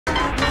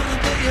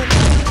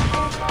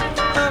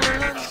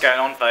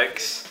going on,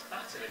 folks?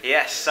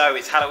 Yes, so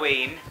it's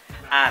Halloween,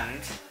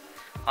 and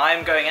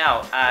I'm going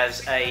out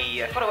as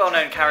a quite a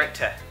well-known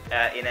character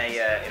in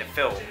a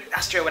film.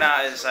 Last year I went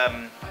out as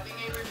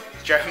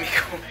Jeremy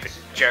Corbyn.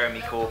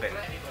 Jeremy Corbyn.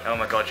 Oh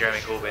my God, Jeremy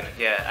Corbyn.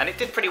 Yeah, and it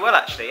did pretty well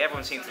actually.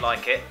 Everyone seemed to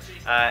like it.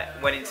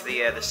 Went into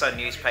the Sun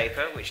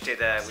newspaper, which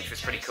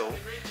was pretty cool.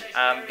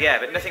 Yeah,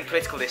 but nothing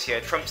political this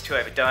year. Trump's too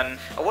overdone.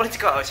 I wanted to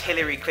go out as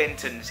Hillary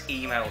Clinton's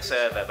email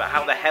server, but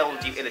how the hell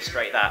do you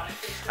illustrate that?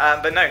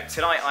 But no,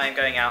 tonight I am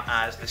going out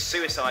as the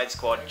Suicide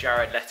Squad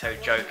Jared Leto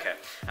Joker,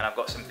 and I've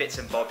got some bits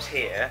and bobs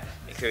here,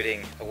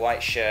 including a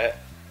white shirt,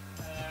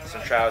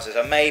 some trousers.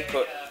 I may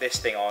put this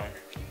thing on,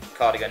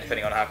 cardigan,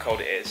 depending on how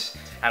cold it is,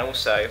 and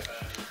also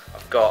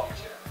I've got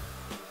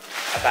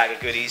a bag of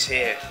goodies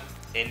here,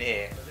 in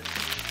here,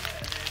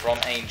 from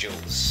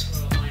Angels.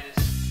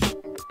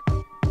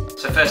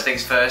 So first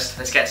things first,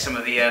 let's get some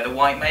of the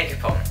white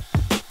makeup on.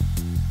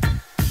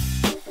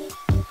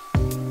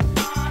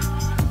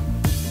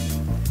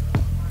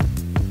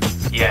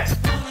 Yeah.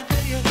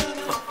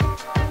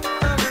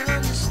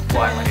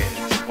 Why am I doing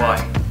this?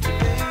 Why?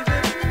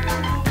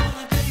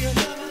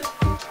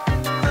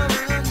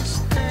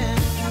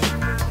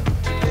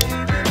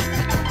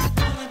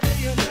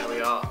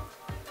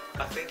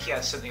 Yeah,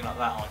 something like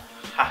that on.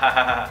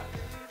 Now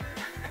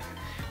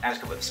I'm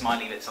just gonna put the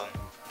smiley bits on.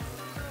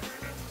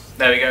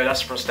 There we go,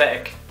 that's a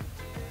prosthetic.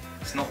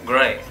 It's not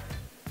great.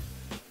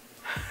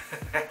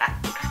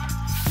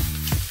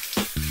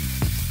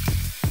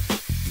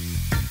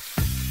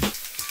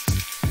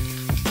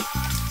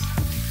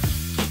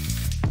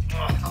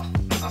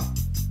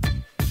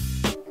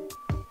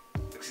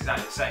 Looks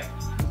exactly the same.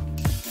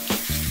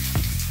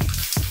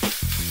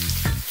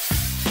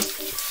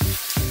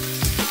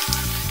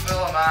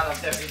 Oh man,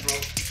 I've definitely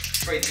brought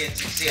breathing in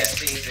some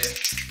CSCs here.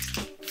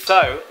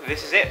 So,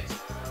 this is it.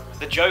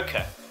 The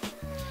Joker.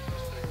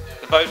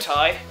 The bow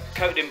tie,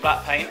 coated in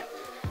black paint.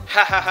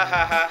 Ha ha ha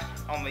ha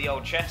ha, on the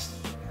old chest.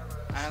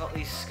 And I've got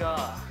these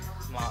scar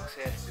marks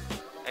here.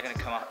 They're going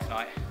to come out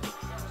tonight.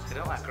 They're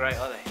not that great,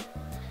 are they?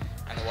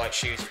 And the white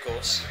shoes, of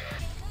course.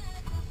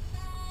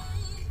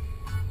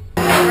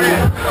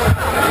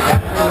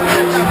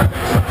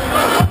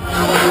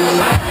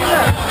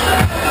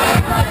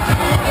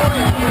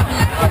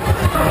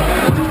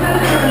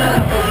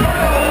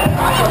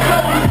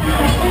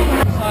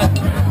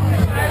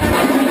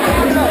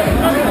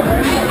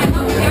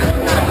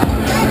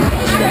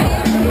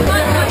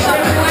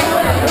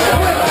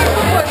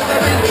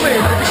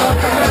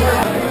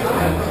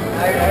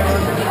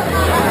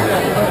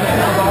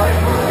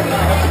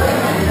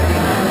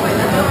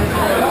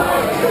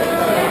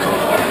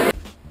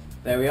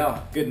 There we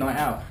are, good night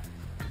out.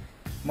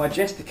 My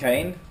jester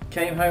cane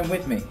came home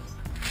with me.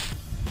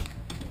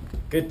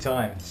 Good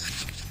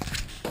times.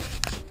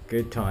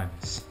 Good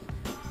times.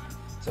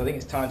 So I think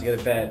it's time to go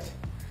to bed.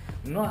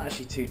 I'm not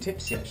actually too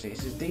tipsy actually,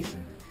 it's just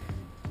decent.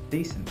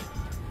 Decent.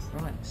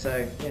 Right,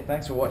 so yeah,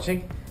 thanks for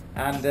watching,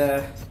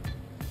 and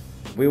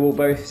we will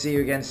both see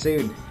you again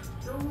soon.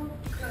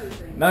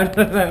 No,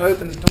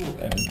 open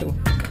the door.